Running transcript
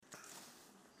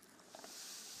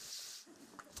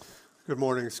Good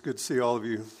morning. It's good to see all of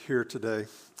you here today.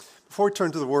 Before we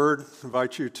turn to the Word, I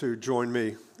invite you to join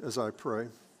me as I pray.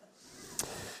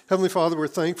 Heavenly Father, we're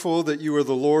thankful that you are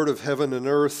the Lord of heaven and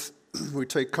earth. We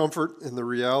take comfort in the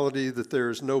reality that there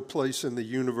is no place in the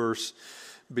universe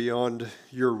beyond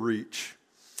your reach.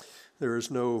 There is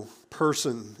no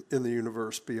person in the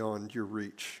universe beyond your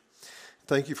reach.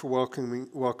 Thank you for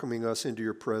welcoming us into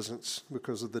your presence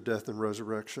because of the death and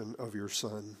resurrection of your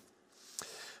Son.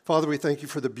 Father, we thank you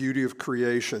for the beauty of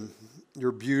creation.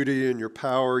 Your beauty and your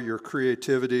power, your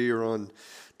creativity are on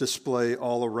display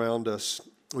all around us.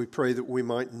 We pray that we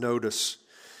might notice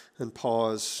and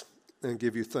pause and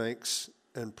give you thanks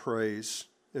and praise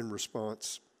in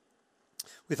response.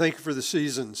 We thank you for the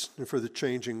seasons and for the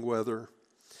changing weather.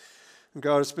 And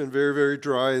God, it's been very, very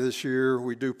dry this year.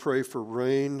 We do pray for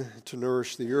rain to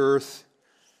nourish the earth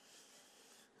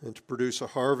and to produce a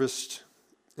harvest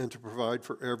and to provide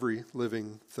for every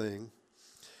living thing.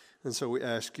 And so we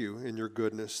ask you in your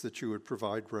goodness that you would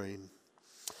provide rain.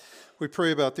 We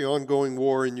pray about the ongoing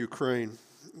war in Ukraine.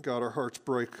 God, our hearts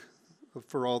break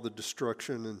for all the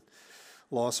destruction and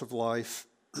loss of life.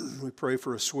 We pray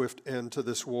for a swift end to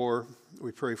this war.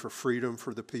 We pray for freedom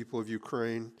for the people of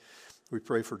Ukraine. We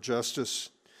pray for justice.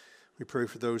 We pray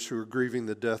for those who are grieving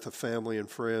the death of family and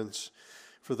friends,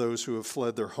 for those who have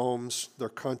fled their homes, their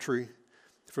country,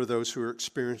 for those who are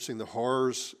experiencing the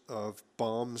horrors of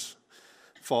bombs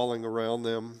falling around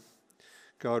them.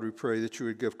 God, we pray that you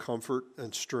would give comfort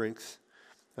and strength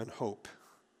and hope.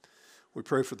 We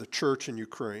pray for the church in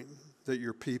Ukraine, that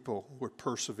your people would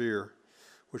persevere,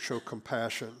 would show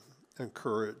compassion and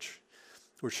courage,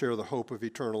 would share the hope of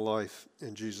eternal life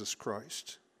in Jesus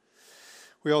Christ.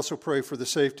 We also pray for the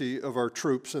safety of our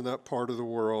troops in that part of the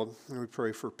world, and we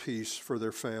pray for peace for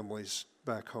their families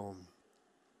back home.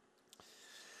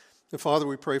 And Father,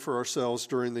 we pray for ourselves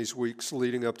during these weeks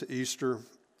leading up to Easter.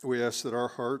 We ask that our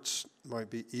hearts might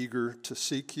be eager to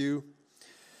seek you.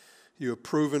 You have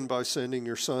proven by sending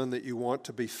your Son that you want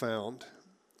to be found.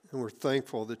 And we're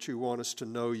thankful that you want us to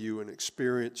know you and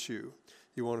experience you.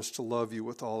 You want us to love you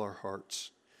with all our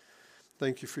hearts.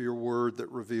 Thank you for your word that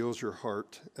reveals your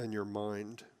heart and your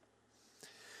mind.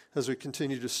 As we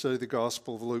continue to study the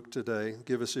Gospel of Luke today,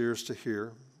 give us ears to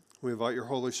hear. We invite your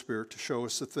Holy Spirit to show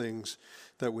us the things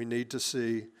that we need to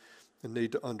see and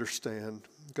need to understand.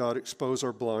 God, expose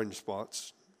our blind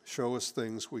spots. Show us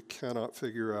things we cannot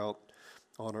figure out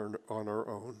on our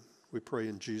own. We pray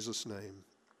in Jesus' name.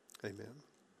 Amen.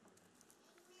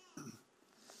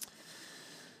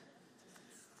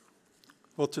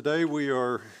 Well, today we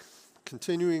are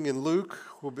continuing in Luke.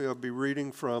 I'll be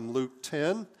reading from Luke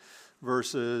 10,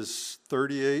 verses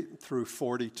 38 through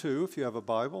 42. If you have a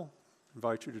Bible, I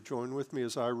invite you to join with me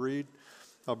as I read.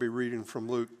 I'll be reading from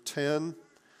Luke 10,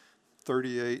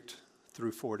 38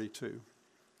 through 42.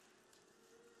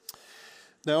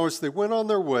 Now, as they went on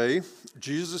their way,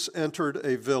 Jesus entered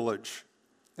a village,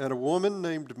 and a woman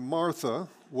named Martha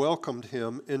welcomed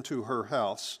him into her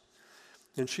house.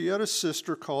 And she had a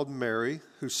sister called Mary,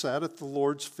 who sat at the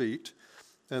Lord's feet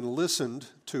and listened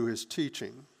to his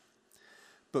teaching.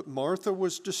 But Martha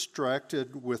was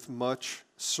distracted with much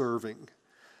serving.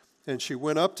 And she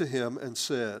went up to him and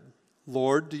said,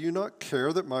 "Lord, do you not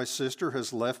care that my sister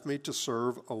has left me to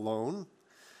serve alone?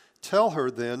 Tell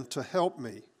her then to help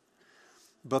me."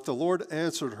 But the Lord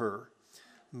answered her,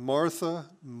 "Martha,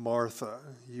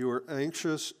 Martha, you are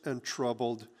anxious and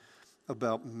troubled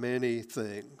about many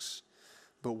things,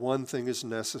 but one thing is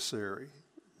necessary.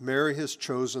 Mary has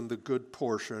chosen the good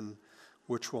portion,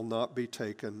 which will not be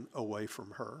taken away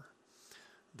from her."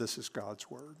 This is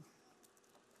God's word.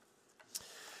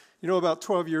 You know, about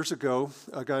 12 years ago,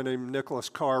 a guy named Nicholas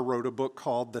Carr wrote a book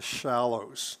called The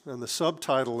Shallows, and the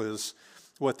subtitle is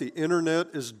What the Internet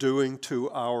is Doing to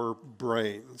Our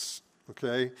Brains,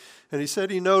 okay? And he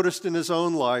said he noticed in his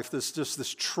own life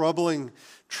this troubling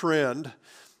trend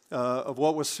of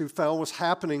he found was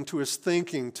happening to his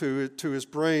thinking, to his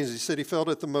brains. He said he felt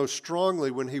it the most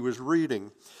strongly when he was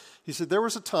reading. He said there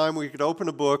was a time where he could open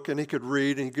a book and he could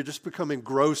read and he could just become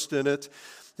engrossed in it.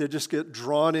 He'd just get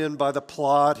drawn in by the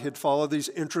plot. He'd follow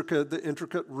the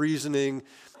intricate reasoning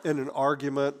in an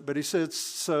argument. But he said,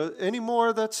 so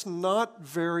anymore, that's not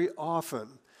very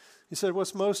often. He said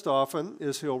what's most often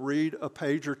is he'll read a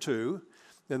page or two,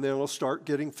 and then he'll start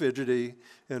getting fidgety,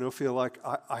 and he'll feel like,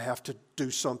 I have to do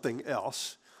something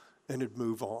else, and he'd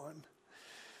move on.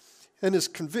 And he's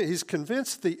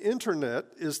convinced the internet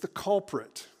is the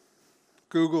culprit.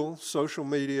 Google, social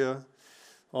media,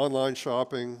 online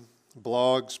shopping,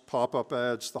 blogs, pop-up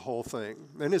ads, the whole thing.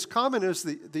 And his comment is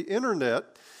the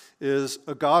internet is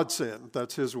a godsend.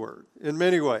 That's his word. In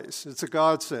many ways, it's a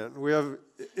godsend. We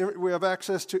have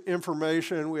access to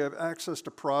information. We have access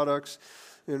to products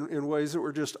in ways that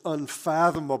were just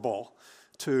unfathomable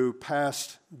to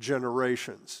past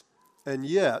generations. And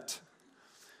yet,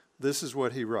 this is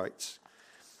what he writes.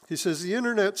 He says, the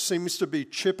internet seems to be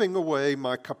chipping away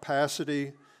my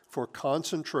capacity for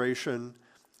concentration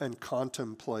and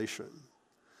contemplation.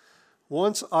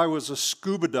 Once I was a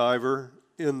scuba diver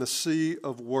in the sea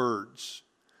of words,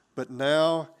 but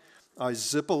now I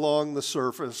zip along the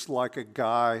surface like a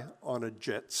guy on a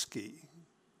jet ski.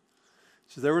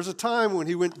 So there was a time when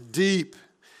he went deep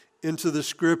into the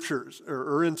scriptures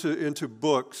or into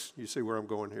books. You see where I'm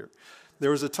going here.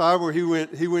 There was a time where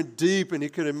he went deep and he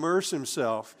could immerse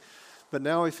himself, but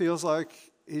now he feels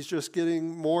like he's just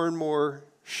getting more and more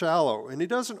shallow. And he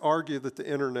doesn't argue that the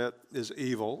internet is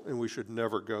evil and we should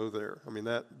never go there. I mean,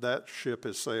 that ship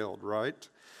has sailed, right?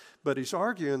 But he's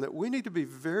arguing that we need to be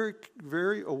very,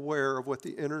 very aware of what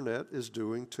the internet is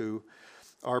doing to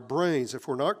our brains. If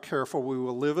we're not careful, we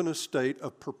will live in a state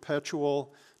of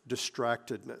perpetual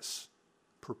distractedness.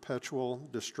 Perpetual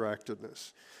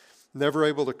distractedness. Never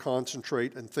able to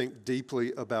concentrate and think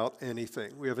deeply about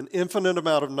anything. We have an infinite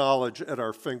amount of knowledge at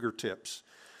our fingertips,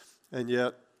 and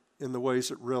yet, in the ways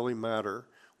that really matter,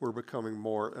 we're becoming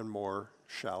more and more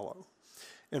shallow.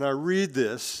 And I read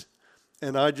this,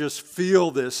 and I just feel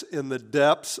this in the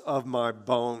depths of my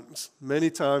bones. Many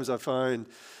times I find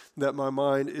that my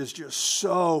mind is just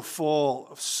so full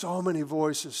of so many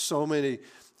voices, so many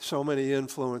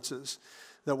influences,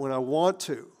 that when I want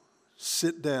to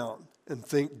sit down and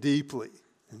think deeply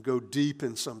and go deep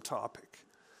in some topic,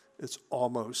 it's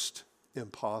almost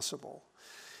impossible.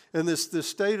 And this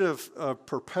state of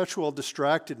perpetual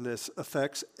distractedness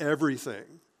affects everything.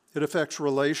 It affects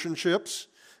relationships.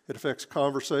 It affects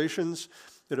conversations.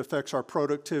 It affects our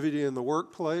productivity in the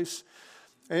workplace.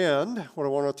 And what I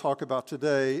want to talk about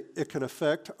today, it can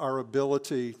affect our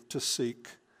ability to seek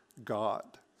God.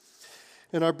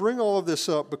 And I bring all of this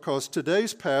up because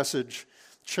today's passage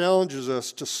challenges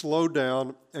us to slow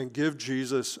down and give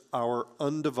Jesus our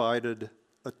undivided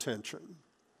attention.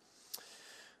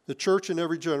 The church in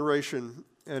every generation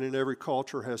and in every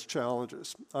culture has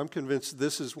challenges. I'm convinced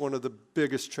this is one of the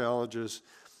biggest challenges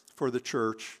for the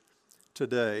church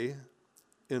today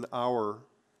in our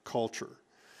culture.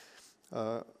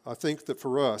 I think that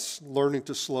for us, learning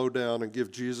to slow down and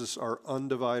give Jesus our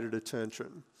undivided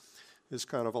attention is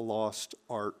kind of a lost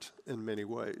art in many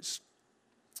ways.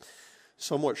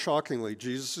 Somewhat shockingly,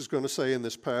 Jesus is going to say in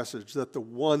this passage that the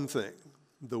one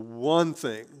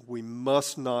thing we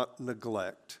must not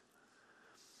neglect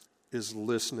is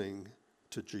listening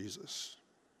to Jesus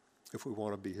if we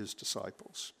want to be his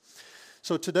disciples.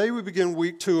 So today we begin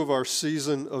week 2 of our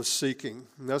season of seeking.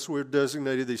 And that's what we've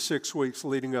designated these 6 weeks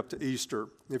leading up to Easter.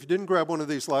 If you didn't grab one of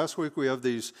these last week, we have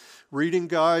these reading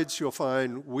guides. You'll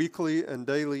find weekly and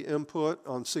daily input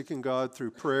on seeking God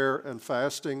through prayer and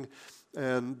fasting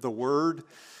and the Word.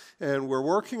 And we're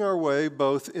working our way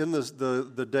both in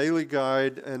the daily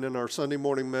guide and in our Sunday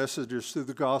morning messages through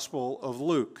the Gospel of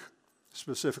Luke,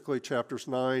 specifically chapters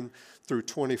 9 through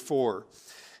 24.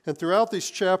 And throughout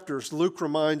these chapters, Luke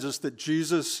reminds us that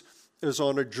Jesus is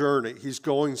on a journey. He's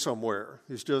going somewhere.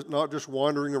 He's not just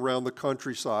wandering around the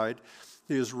countryside.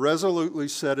 He has resolutely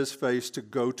set his face to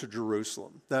go to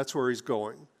Jerusalem. That's where he's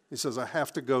going. He says, I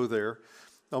have to go there.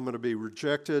 I'm going to be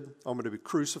rejected. I'm going to be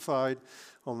crucified.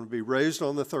 I'm going to be raised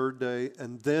on the 3rd day.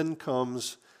 And then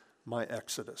comes my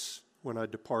exodus, when I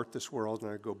depart this world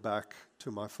and I go back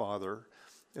to my Father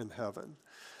in heaven.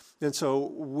 And so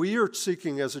we are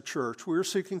seeking as a church, we're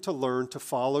seeking to learn to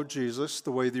follow Jesus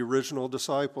the way the original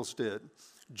disciples did.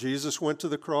 Jesus went to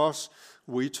the cross.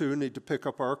 We too need to pick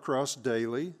up our cross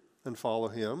daily and follow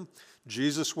him.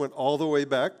 Jesus went all the way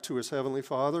back to his heavenly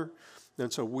Father.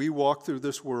 And so we walk through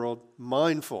this world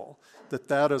mindful that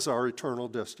that is our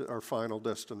our final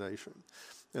destination.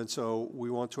 And so we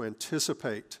want to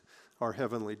anticipate our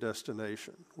heavenly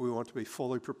destination. We want to be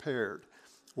fully prepared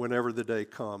whenever the day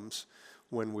comes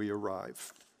when we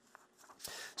arrive.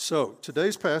 So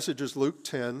today's passage is Luke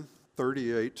 10,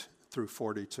 38 through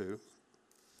 42.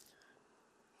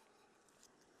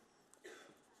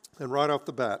 And right off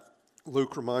the bat,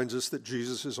 Luke reminds us that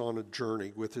Jesus is on a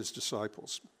journey with his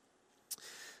disciples.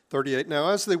 38, now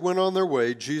as they went on their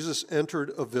way, Jesus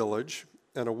entered a village,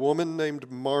 and a woman named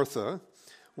Martha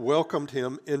welcomed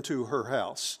him into her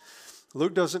house.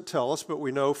 Luke doesn't tell us, but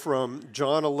we know from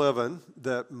John 11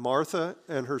 that Martha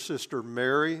and her sister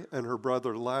Mary and her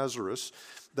brother Lazarus,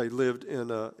 they lived in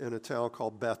a town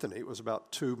called Bethany. It was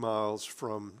about 2 miles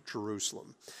from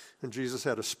Jerusalem. And Jesus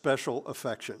had a special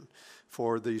affection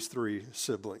for these three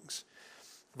siblings.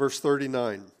 Verse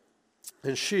 39,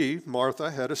 and she,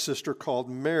 Martha, had a sister called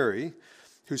Mary,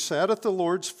 who sat at the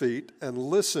Lord's feet and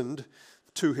listened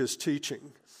to his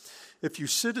teaching. If you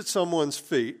sit at someone's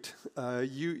feet,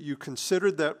 you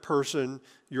considered that person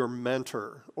your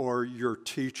mentor or your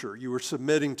teacher. You were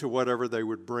submitting to whatever they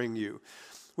would bring you.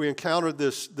 We encountered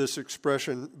this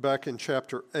expression back in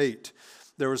chapter 8.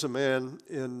 There was a man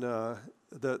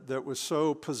that was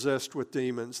so possessed with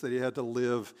demons that he had to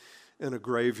live in a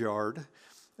graveyard.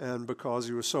 And because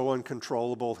he was so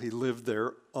uncontrollable, he lived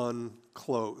there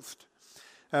unclothed.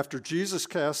 After Jesus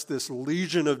cast this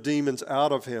legion of demons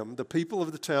out of him, the people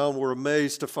of the town were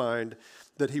amazed to find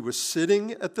that he was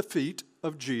sitting at the feet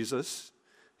of Jesus,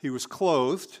 he was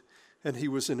clothed, and he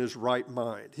was in his right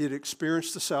mind. He had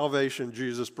experienced the salvation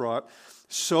Jesus brought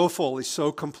so fully,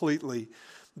 so completely,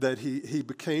 that he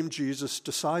became Jesus'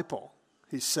 disciple.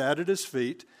 He sat at his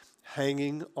feet,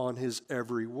 hanging on his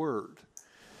every word.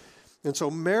 And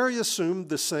so Mary assumed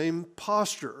the same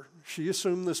posture. She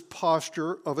assumed this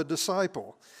posture of a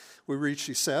disciple. We read,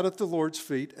 she sat at the Lord's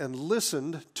feet and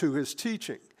listened to his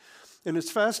teaching. And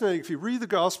it's fascinating, if you read the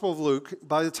Gospel of Luke,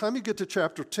 by the time you get to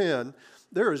chapter 10,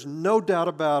 there is no doubt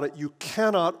about it, you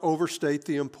cannot overstate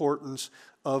the importance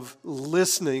of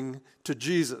listening to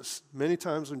Jesus. Many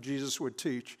times when Jesus would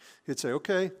teach, he'd say,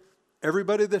 okay,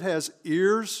 everybody that has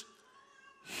ears,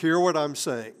 hear what I'm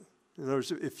saying. In other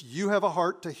words, if you have a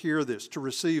heart to hear this, to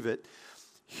receive it,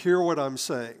 hear what I'm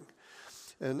saying.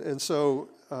 And so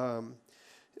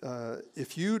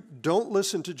if you don't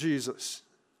listen to Jesus,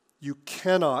 you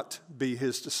cannot be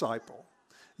his disciple.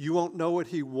 You won't know what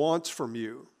he wants from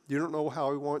you. You don't know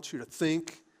how he wants you to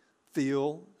think,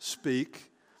 feel,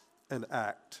 speak, and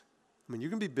act. I mean, you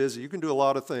can be busy. You can do a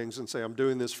lot of things and say, I'm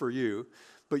doing this for you.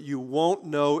 But you won't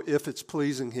know if it's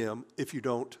pleasing him if you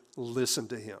don't listen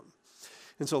to him.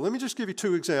 And so let me just give you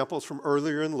two examples from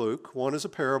earlier in Luke. One is a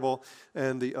parable,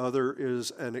 and the other is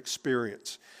an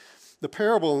experience. The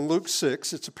parable in Luke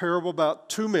 6, it's a parable about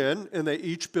two men, and they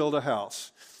each build a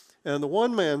house. And the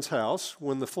one man's house,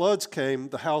 when the floods came,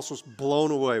 the house was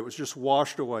blown away. It was just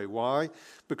washed away. Why?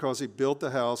 Because he built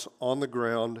the house on the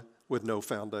ground with no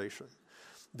foundation.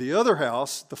 The other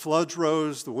house, the floods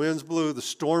rose, the winds blew, the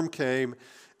storm came,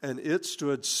 and it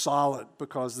stood solid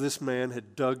because this man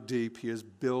had dug deep. He has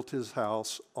built his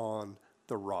house on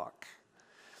the rock.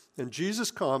 And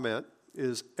Jesus' comment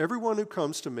is, everyone who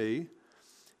comes to me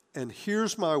and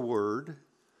hears my word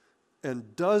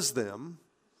and does them,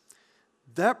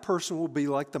 that person will be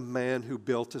like the man who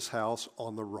built his house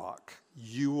on the rock.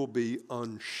 You will be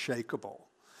unshakable.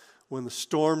 When the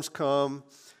storms come,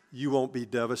 you won't be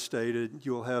devastated.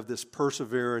 You will have this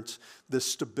perseverance, this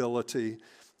stability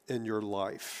in your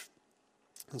life.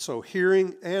 And so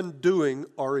hearing and doing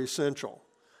are essential.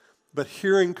 But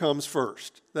hearing comes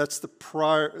first. That's the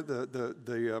primary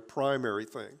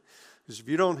thing. Because if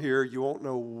you don't hear, you won't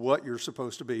know what you're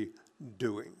supposed to be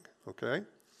doing. Okay?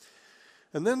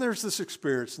 And then there's this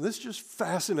experience, and this just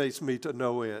fascinates me to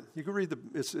no end. You can read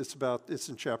it's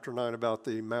in chapter 9 about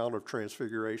the Mount of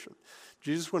Transfiguration.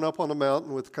 Jesus went up on the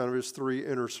mountain with kind of his three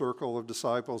inner circle of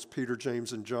disciples, Peter,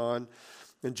 James, and John.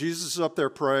 And Jesus is up there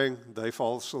praying. They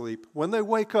fall asleep. When they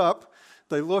wake up,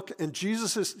 they look, and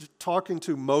Jesus is talking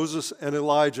to Moses and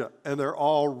Elijah, and they're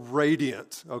all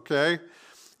radiant, okay?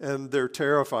 And they're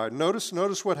terrified.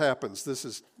 Notice what happens. This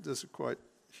is quite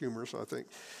humorous, I think.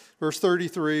 Verse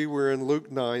 33, we're in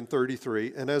Luke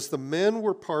 9:33. And as the men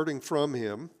were parting from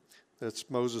him, that's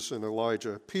Moses and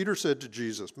Elijah, Peter said to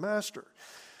Jesus, Master,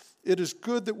 it is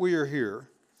good that we are here.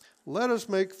 Let us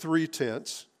make 3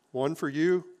 tents, one for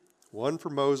you, one for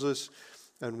Moses,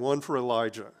 and one for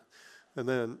Elijah. And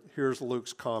then here's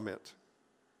Luke's comment,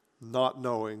 not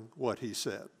knowing what he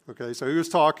said. Okay, so he was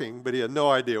talking, but he had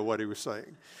no idea what he was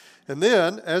saying. And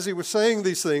then, as he was saying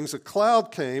these things, a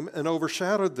cloud came and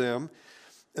overshadowed them,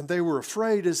 and they were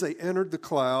afraid as they entered the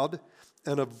cloud,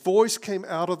 and a voice came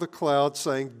out of the cloud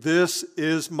saying, This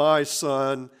is my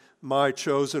son, my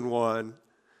chosen one.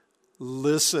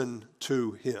 Listen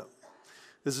to him.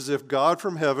 It's as if God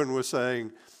from heaven was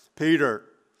saying, Peter,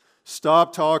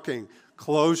 stop talking.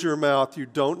 Close your mouth. You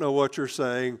don't know what you're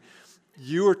saying.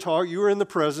 You are in the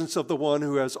presence of the one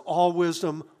who has all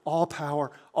wisdom, all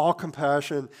power, all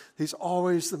compassion. He's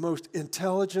always the most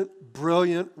intelligent,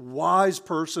 brilliant, wise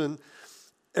person.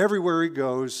 Everywhere he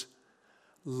goes,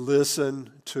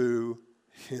 listen to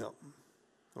him.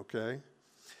 Okay?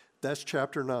 That's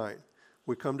chapter 9.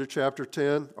 We come to chapter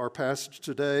 10, our passage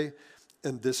today,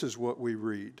 and this is what we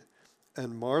read.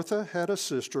 And Martha had a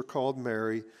sister called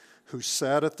Mary who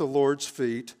sat at the Lord's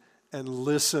feet and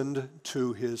listened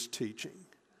to his teaching.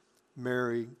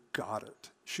 Mary got it.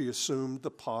 She assumed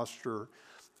the posture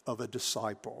of a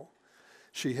disciple.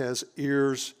 She has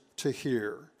ears to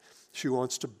hear. She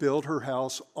wants to build her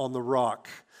house on the rock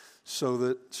so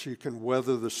that she can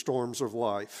weather the storms of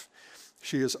life.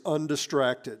 She is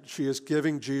undistracted. She is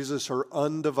giving Jesus her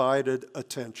undivided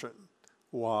attention.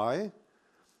 Why?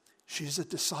 She's a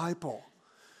disciple.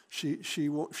 She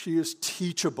is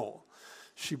teachable.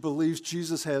 She believes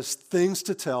Jesus has things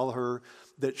to tell her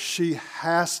that she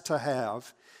has to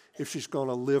have if she's going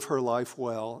to live her life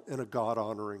well in a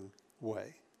God-honoring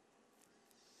way.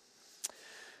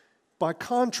 By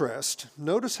contrast,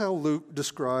 notice how Luke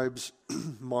describes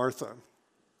Martha.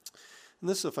 And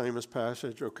this is a famous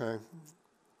passage, okay?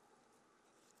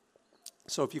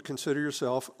 So if you consider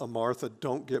yourself a Martha,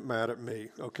 don't get mad at me,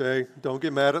 okay? Don't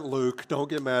get mad at Luke. Don't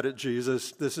get mad at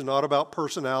Jesus. This is not about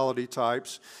personality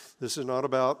types. This is not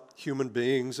about human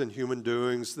beings and human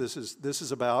doings. This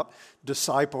is about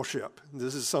discipleship.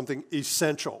 This is something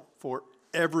essential for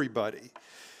everybody.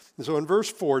 And so in verse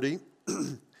 40,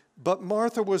 but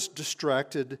Martha was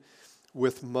distracted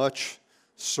with much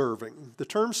serving. The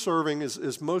term serving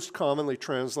is most commonly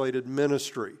translated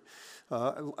ministry.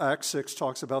 Acts 6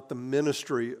 talks about the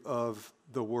ministry of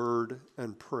the word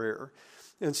and prayer.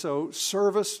 And so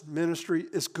service, ministry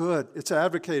is good. It's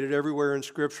advocated everywhere in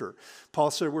Scripture. Paul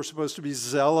said we're supposed to be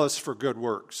zealous for good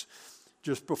works.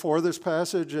 Just before this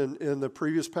passage and in the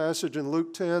previous passage in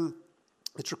Luke 10,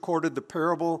 it's recorded the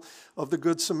parable of the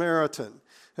Good Samaritan.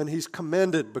 And he's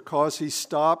commended because he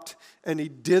stopped and he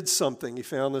did something. He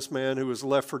found this man who was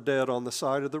left for dead on the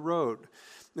side of the road.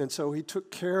 And so he took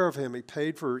care of him. He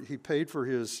paid for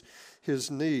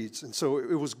his needs. And so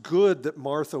it was good that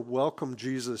Martha welcomed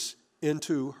Jesus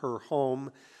into her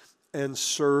home and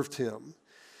served him.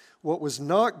 What was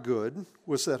not good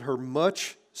was that her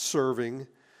much serving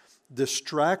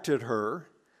distracted her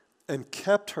and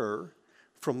kept her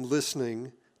from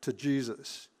listening to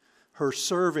Jesus. Her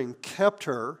serving kept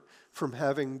her from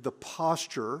having the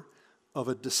posture of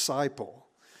a disciple.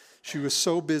 She was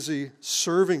so busy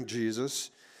serving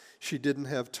Jesus, she didn't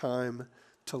have time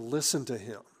to listen to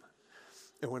him.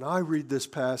 And when I read this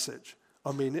passage,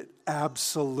 it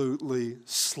absolutely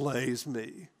slays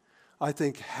me. I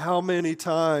think, how many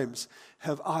times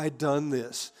have I done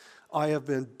this? I have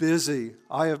been busy.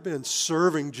 I have been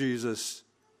serving Jesus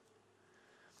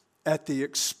at the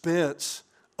expense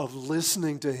of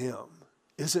listening to him.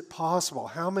 Is it possible?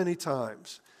 How many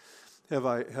times have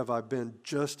I been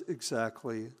just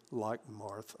exactly like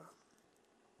Martha?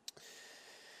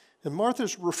 And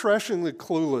Martha's refreshingly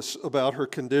clueless about her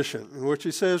condition, and what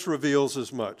she says reveals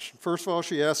as much. First of all,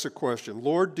 she asks a question.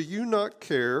 Lord, do you not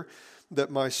care that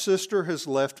my sister has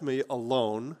left me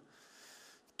alone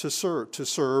to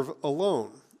serve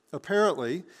alone?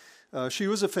 Apparently, she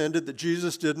was offended that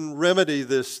Jesus didn't remedy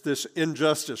this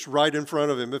injustice right in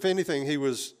front of him. If anything, he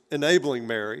was enabling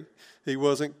Mary. He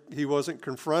wasn't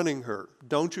confronting her.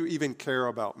 Don't you even care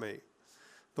about me?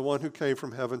 The one who came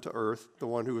from heaven to earth, the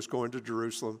one who was going to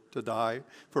Jerusalem to die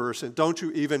for her sin. Don't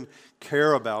you even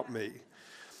care about me?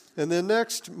 And then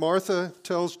next, Martha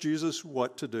tells Jesus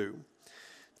what to do.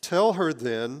 Tell her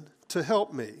then to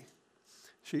help me.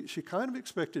 She kind of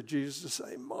expected Jesus to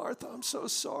say, Martha, I'm so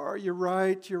sorry. You're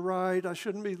right. I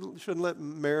shouldn't let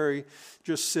Mary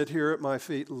just sit here at my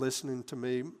feet listening to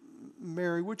me.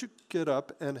 Mary, would you get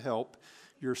up and help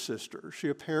your sister? She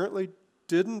apparently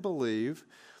didn't believe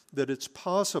that it's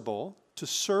possible to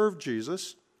serve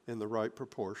Jesus in the right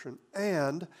proportion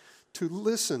and to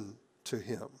listen to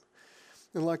him.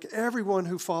 And like everyone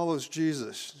who follows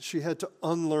Jesus, she had to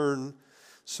unlearn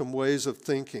some ways of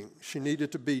thinking. She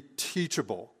needed to be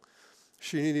teachable.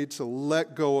 She needed to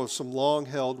let go of some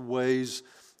long-held ways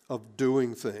of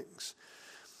doing things.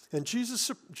 And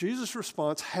Jesus'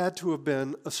 response had to have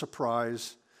been a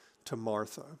surprise to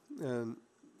Martha. And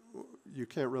you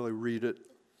can't really read it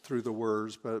through the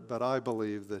words, but I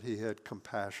believe that he had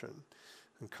compassion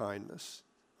and kindness,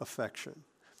 affection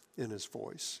in his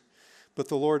voice. But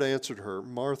the Lord answered her,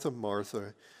 Martha,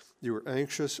 Martha, you are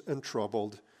anxious and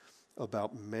troubled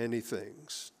about many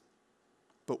things,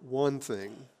 but one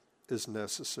thing is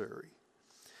necessary.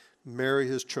 Mary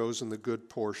has chosen the good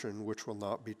portion which will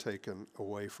not be taken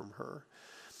away from her.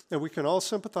 And we can all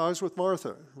sympathize with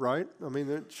Martha, right?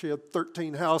 She had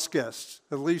 13 house guests,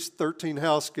 at least 13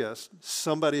 house guests.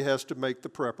 Somebody has to make the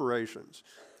preparations,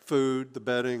 food, the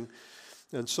bedding,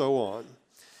 and so on.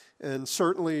 And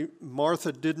certainly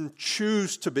Martha didn't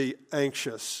choose to be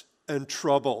anxious and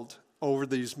troubled over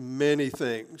these many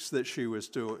things that she was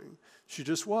doing. She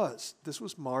just was. This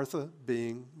was Martha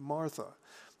being Martha.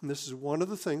 And this is one of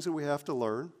the things that we have to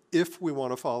learn if we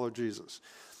want to follow Jesus.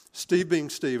 Steve being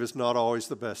Steve is not always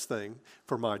the best thing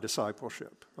for my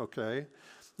discipleship, okay?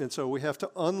 And so we have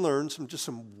to unlearn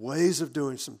some ways of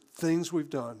doing some things we've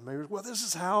done. Maybe, well, this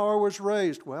is how I was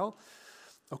raised. Well,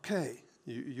 okay,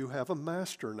 you have a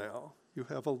master now. You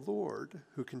have a Lord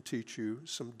who can teach you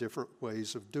some different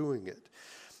ways of doing it.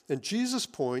 And Jesus'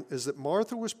 point is that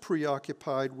Martha was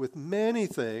preoccupied with many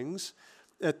things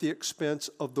at the expense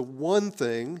of the one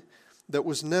thing that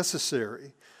was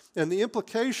necessary. And the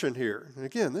implication here, and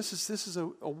again, this is a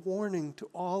warning to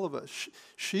all of us.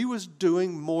 She was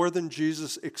doing more than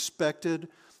Jesus expected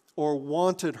or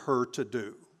wanted her to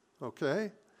do,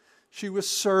 okay? She was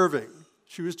serving.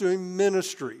 She was doing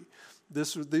ministry.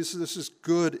 This is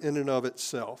good in and of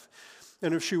itself.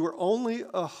 And if she were only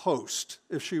a host,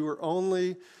 if she were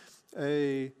only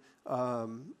a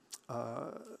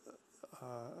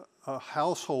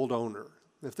household owner,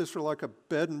 if this were like a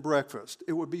bed and breakfast,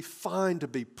 it would be fine to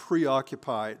be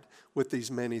preoccupied with these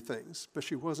many things. But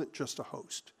she wasn't just a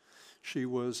host. She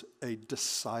was a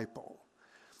disciple.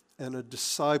 And a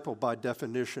disciple, by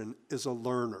definition, is a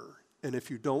learner. And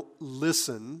if you don't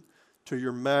listen to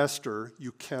your master,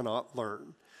 you cannot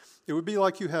learn. It would be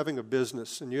like you having a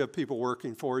business and you have people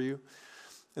working for you,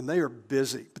 and they are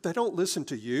busy, but they don't listen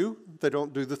to you. They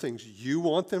don't do the things you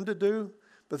want them to do.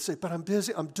 But they say, but I'm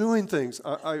busy, I'm doing things.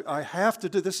 I have to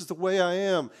do, this is the way I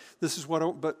am. This is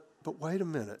what but wait a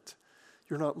minute.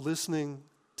 You're not listening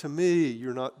to me.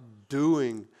 You're not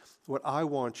doing what I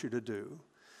want you to do.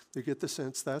 You get the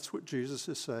sense that's what Jesus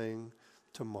is saying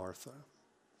to Martha.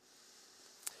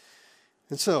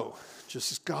 And so,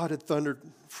 just as God had thundered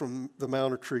from the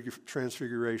Mount of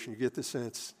Transfiguration, you get the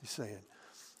sense he's saying,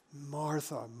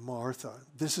 Martha, Martha,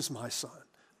 this is my son,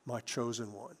 my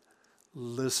chosen one.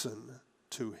 Listen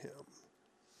to him.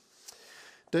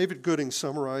 David Gooding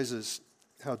summarizes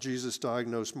how Jesus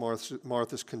diagnosed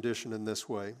Martha's condition in this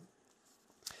way.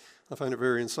 I find it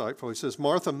very insightful. He says,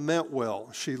 Martha meant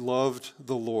well. She loved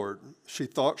the Lord. She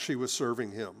thought she was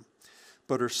serving him.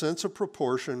 But her sense of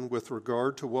proportion with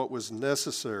regard to what was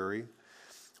necessary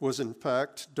was in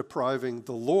fact depriving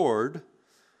the Lord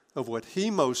of what he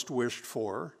most wished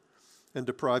for and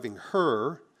depriving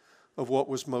her of what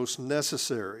was most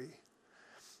necessary.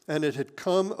 And it had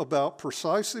come about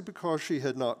precisely because she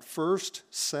had not first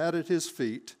sat at his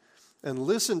feet and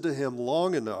listened to him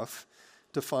long enough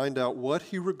to find out what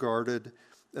he regarded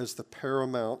as the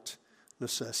paramount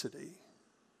necessity.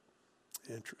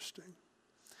 Interesting.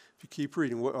 If you keep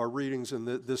reading our readings in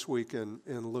this week in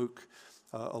Luke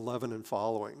 11 and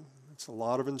following, it's a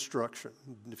lot of instruction.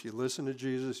 If you listen to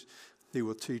Jesus, he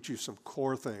will teach you some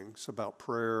core things about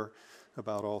prayer,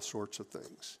 about all sorts of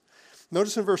things.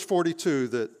 Notice in verse 42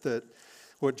 that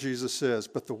what Jesus says,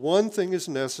 but the one thing is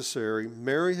necessary,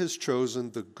 Mary has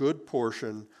chosen the good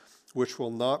portion which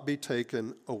will not be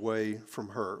taken away from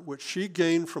her, which she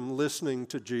gained from listening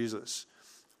to Jesus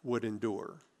would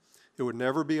endure. It would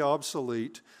never be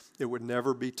obsolete. It would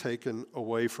never be taken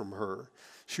away from her.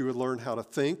 She would learn how to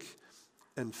think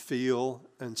and feel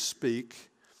and speak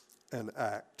and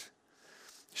act.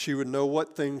 She would know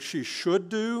what things she should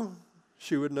do.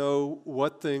 She would know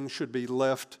what things should be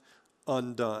left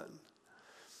undone.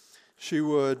 She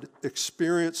would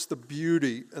experience the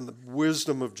beauty and the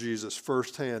wisdom of Jesus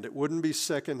firsthand. It wouldn't be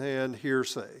secondhand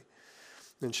hearsay.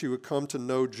 And she would come to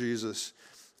know Jesus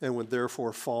and would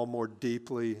therefore fall more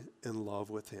deeply in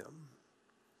love with him.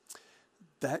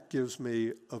 That gives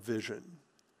me a vision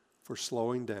for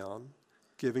slowing down,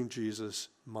 giving Jesus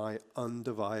my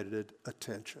undivided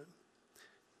attention.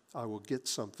 I will get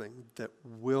something that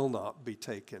will not be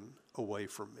taken away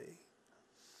from me.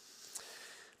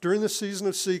 During the season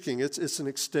of seeking, it's an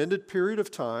extended period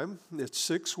of time. It's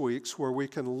 6 weeks where we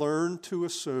can learn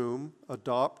to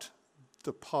adopt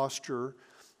the posture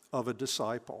of a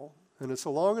disciple. And it's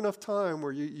a long enough time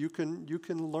where you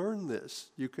can learn this.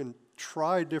 You can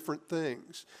try different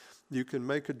things. You can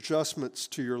make adjustments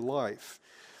to your life.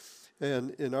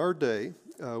 And in our day,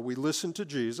 we listen to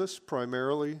Jesus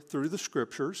primarily through the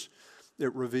Scriptures.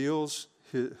 It reveals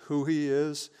who he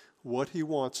is, what he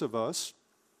wants of us.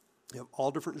 You have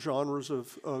all different genres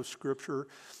of Scripture,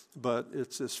 but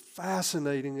it's this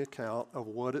fascinating account of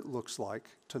what it looks like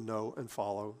to know and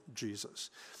follow Jesus.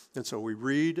 And so we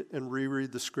read and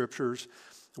reread the Scriptures.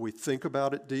 We think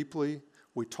about it deeply.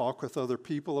 We talk with other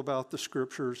people about the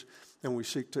Scriptures, and we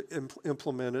seek to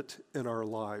implement it in our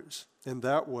lives. And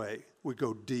that way, we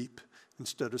go deep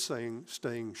instead of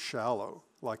staying shallow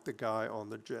like the guy on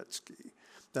the jet ski.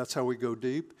 That's how we go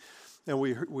deep. And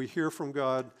we hear from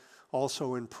God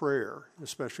also in prayer,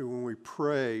 especially when we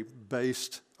pray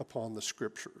based upon the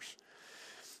Scriptures.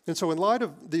 And so in light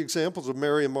of the examples of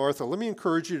Mary and Martha, let me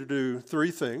encourage you to do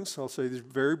three things. I'll say these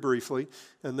very briefly,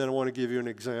 and then I want to give you an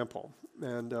example.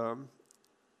 And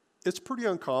it's pretty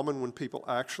uncommon when people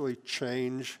actually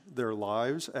change their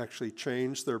lives, actually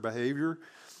change their behavior.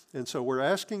 And so we're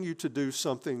asking you to do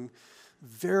something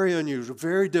very unusual,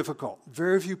 very difficult.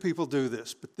 Very few people do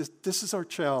this, but this is our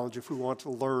challenge if we want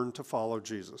to learn to follow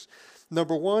Jesus.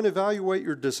 Number one, evaluate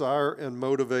your desire and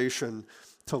motivation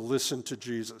to listen to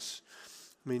Jesus.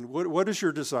 I mean, what is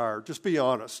your desire? Just be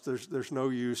honest. There's no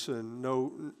use and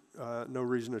no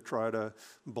reason to try to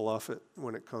bluff it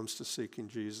when it comes to seeking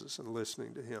Jesus and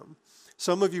listening to him.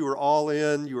 Some of you are all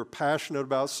in. You are passionate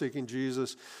about seeking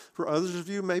Jesus. For others of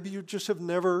you, maybe you just have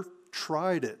never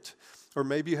tried it. Or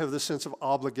maybe you have this sense of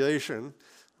obligation.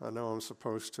 I know I'm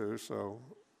supposed to, so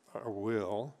I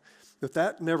will. But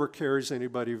that never carries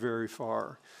anybody very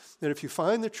far. And if you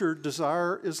find that your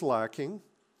desire is lacking,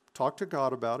 talk to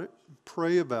God about it,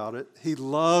 pray about it. He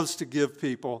loves to give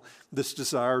people this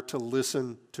desire to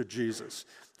listen to Jesus.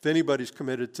 If anybody's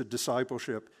committed to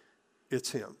discipleship,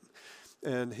 it's him.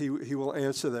 And he will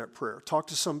answer that prayer. Talk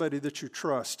to somebody that you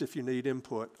trust if you need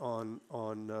input on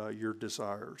your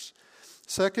desires.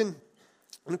 Second,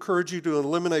 I encourage you to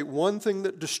eliminate one thing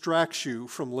that distracts you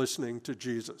from listening to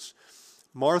Jesus.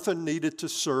 Martha needed to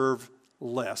serve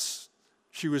less.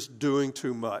 She was doing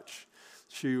too much.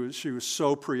 She was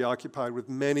so preoccupied with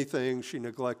many things, she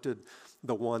neglected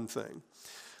the one thing.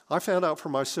 I found out for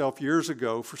myself years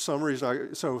ago, for some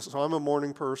reason, so I'm a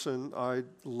morning person. I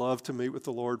love to meet with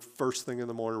the Lord first thing in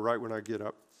the morning, right when I get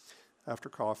up, after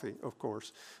coffee, of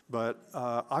course. But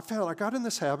I got in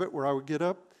this habit where I would get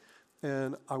up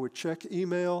and I would check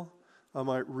email. I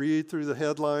might read through the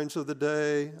headlines of the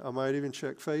day. I might even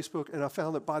check Facebook. And I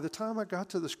found that by the time I got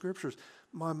to the scriptures,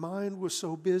 my mind was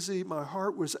so busy, my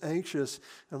heart was anxious.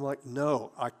 And I'm like,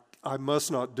 no, I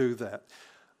must not do that.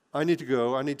 I need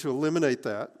to eliminate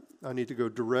that. I need to go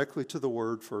directly to the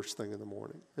Word first thing in the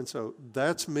morning. And so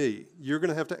that's me. You're going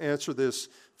to have to answer this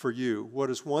for you. What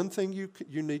is one thing you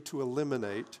need to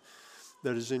eliminate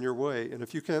that is in your way? And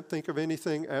if you can't think of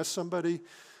anything, ask somebody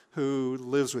who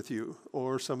lives with you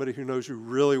or somebody who knows you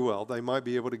really well. They might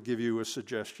be able to give you a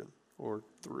suggestion or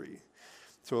three.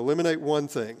 So eliminate one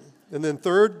thing. And then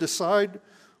third, decide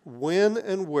when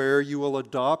and where you will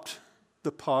adopt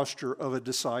the posture of a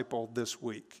disciple this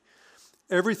week.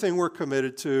 Everything we're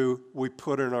committed to, we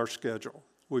put in our schedule.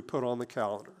 We put on the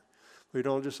calendar. We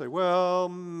don't just say, well,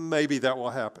 maybe that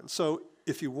will happen. So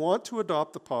if you want to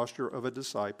adopt the posture of a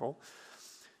disciple,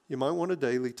 you might want a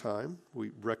daily time.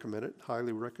 We recommend it,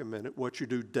 highly recommend it. What you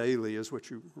do daily is what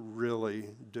you really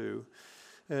do.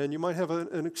 And you might have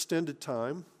an extended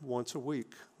time once a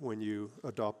week when you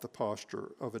adopt the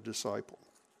posture of a disciple.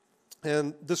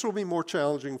 And this will be more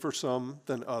challenging for some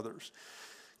than others.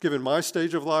 Given my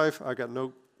stage of life, I got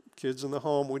no kids in the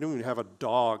home. We don't even have a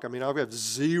dog. I mean, I've got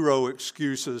zero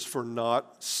excuses for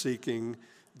not seeking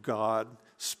God,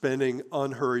 spending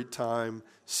unhurried time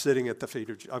sitting at the feet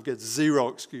of Jesus. I've got zero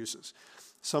excuses.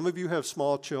 Some of you have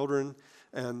small children,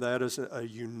 and that is a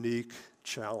unique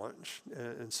challenge.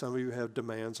 And some of you have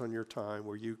demands on your time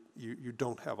where you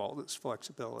don't have all this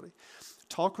flexibility.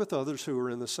 Talk with others who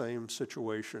are in the same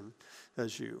situation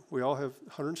as you. We all have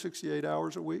 168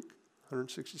 hours a week,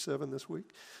 167 this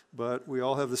week, but we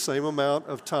all have the same amount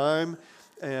of time,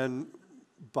 and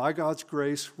by God's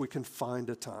grace, we can find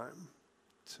a time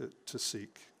to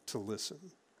seek, to listen.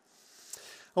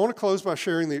 I want to close by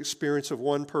sharing the experience of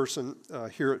one person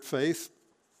here at Faith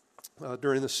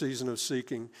during the season of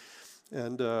seeking.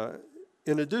 And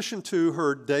in addition to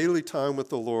her daily time with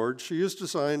the Lord, she has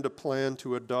designed a plan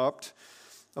to adopt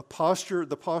the posture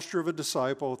of a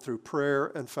disciple through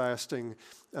prayer and fasting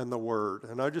and the Word.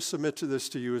 And I just submit this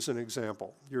to you as an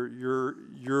example.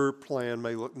 Your plan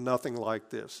may look nothing like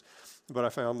this, but I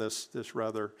found this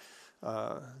rather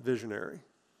visionary.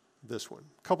 This one.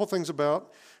 A couple things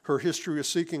about her history of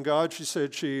seeking God. She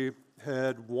said she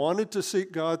had wanted to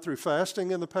seek God through fasting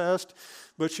in the past,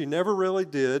 but she never really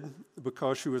did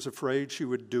because she was afraid she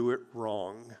would do it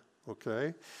wrong.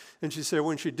 Okay? And she said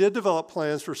when she did develop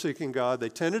plans for seeking God, they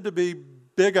tended to be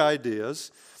big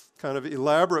ideas, kind of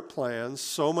elaborate plans,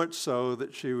 so much so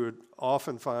that she would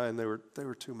often find they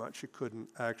were too much. She couldn't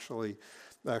actually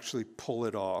pull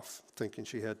it off, thinking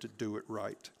she had to do it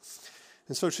right.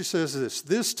 And so she says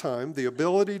this time, the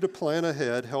ability to plan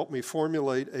ahead helped me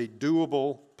formulate a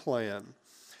doable plan.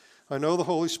 I know the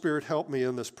Holy Spirit helped me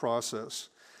in this process.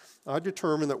 I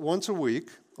determined that once a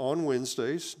week, on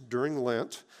Wednesdays, during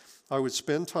Lent, I would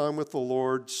spend time with the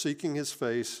Lord, seeking His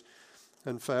face,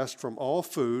 and fast from all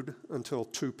food until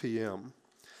 2 p.m.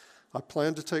 I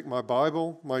planned to take my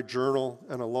Bible, my journal,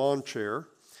 and a lawn chair,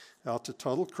 out to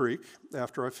Tuttle Creek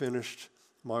after I finished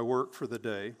my work for the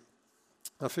day.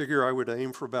 I figure I would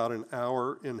aim for about an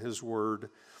hour in his word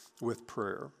with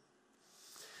prayer.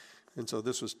 And so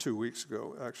this was 2 weeks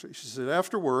ago, actually. She said,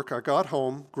 after work, I got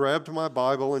home, grabbed my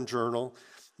Bible and journal,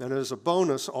 and as a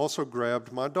bonus, also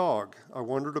grabbed my dog. I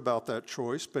wondered about that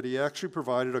choice, but he actually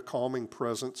provided a calming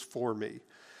presence for me.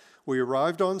 We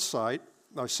arrived on site.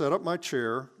 I set up my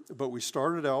chair, but we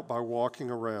started out by walking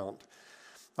around.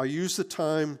 I used the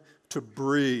time to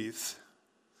breathe,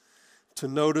 to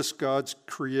notice God's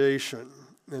creation,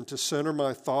 and to center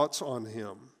my thoughts on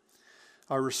him.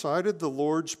 I recited the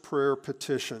Lord's Prayer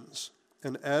petitions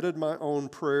and added my own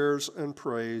prayers and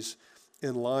praise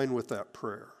in line with that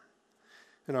prayer.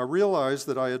 And I realized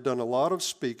that I had done a lot of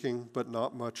speaking, but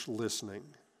not much listening.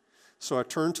 So I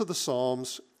turned to the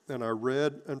Psalms and I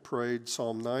read and prayed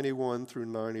Psalm 91 through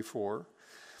 94.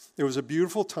 It was a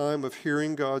beautiful time of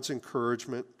hearing God's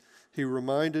encouragement. He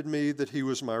reminded me that he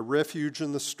was my refuge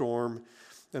in the storm,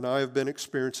 and I have been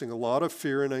experiencing a lot of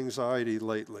fear and anxiety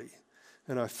lately,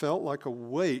 and I felt like a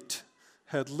weight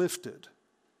had lifted.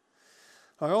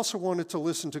 I also wanted to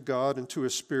listen to God and to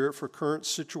his Spirit for current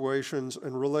situations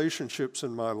and relationships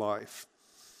in my life.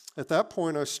 At that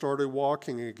point, I started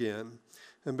walking again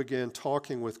and began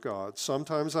talking with God,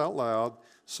 sometimes out loud,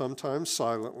 sometimes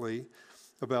silently,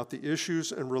 about the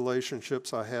issues and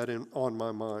relationships I had on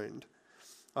my mind.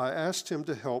 I asked him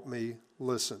to help me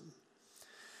listen.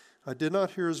 I did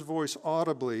not hear his voice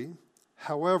audibly.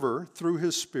 However, through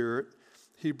his Spirit,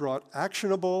 he brought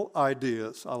actionable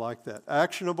ideas. I like that.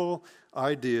 Actionable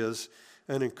ideas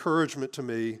and encouragement to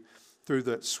me through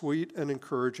that sweet and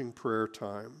encouraging prayer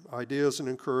time. Ideas and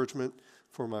encouragement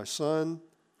for my son,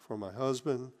 for my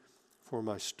husband, for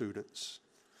my students.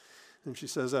 And she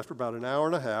says after about an hour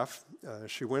and a half,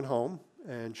 she went home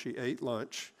and she ate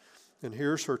lunch. And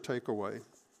here's her takeaway.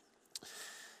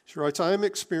 She writes, I am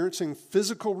experiencing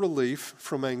physical relief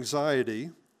from anxiety,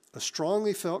 a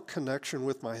strongly felt connection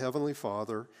with my Heavenly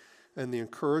Father, and the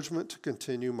encouragement to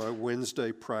continue my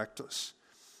Wednesday practice.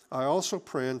 I also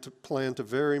plan to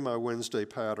vary my Wednesday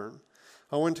pattern.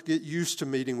 I want to get used to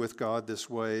meeting with God this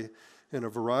way in a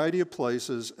variety of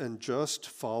places and just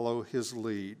follow his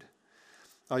lead.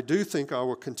 I do think I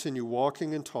will continue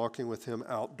walking and talking with him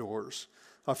outdoors.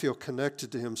 I feel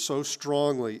connected to him so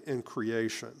strongly in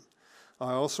creation.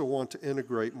 I also want to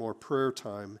integrate more prayer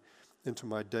time into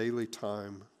my daily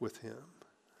time with him.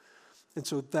 And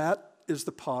so that is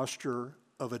the posture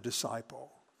of a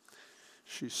disciple.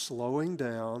 She's slowing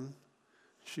down.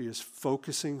 She is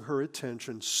focusing her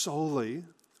attention solely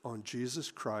on Jesus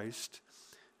Christ,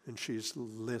 and she's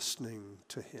listening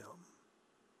to him.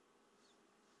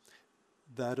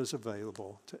 That is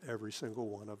available to every single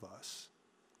one of us.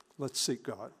 Let's seek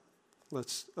God.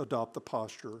 Let's adopt the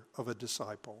posture of a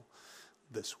disciple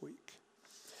this week.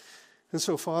 And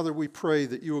so, Father, we pray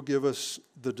that you will give us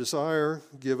the desire,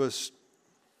 give us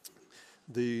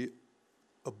the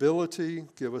ability,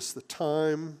 give us the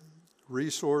time,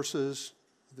 resources,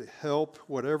 the help,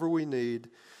 whatever we need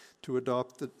to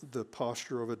adopt the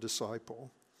posture of a disciple.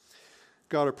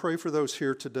 God, I pray for those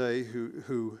here today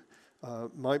who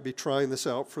might be trying this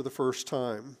out for the first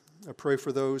time. I pray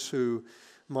for those who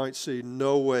might see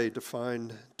no way to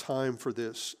find time for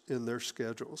this in their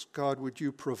schedules. God, would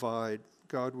you provide?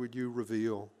 God, would you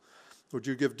reveal? Would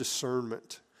you give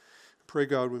discernment? Pray,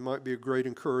 God, we might be a great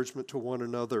encouragement to one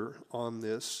another on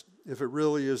this. If it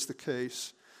really is the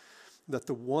case that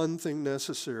the one thing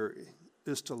necessary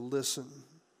is to listen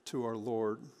to our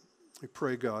Lord, we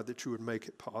pray, God, that you would make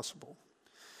it possible.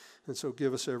 And so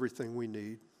give us everything we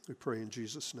need. We pray in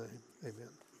Jesus' name. Amen.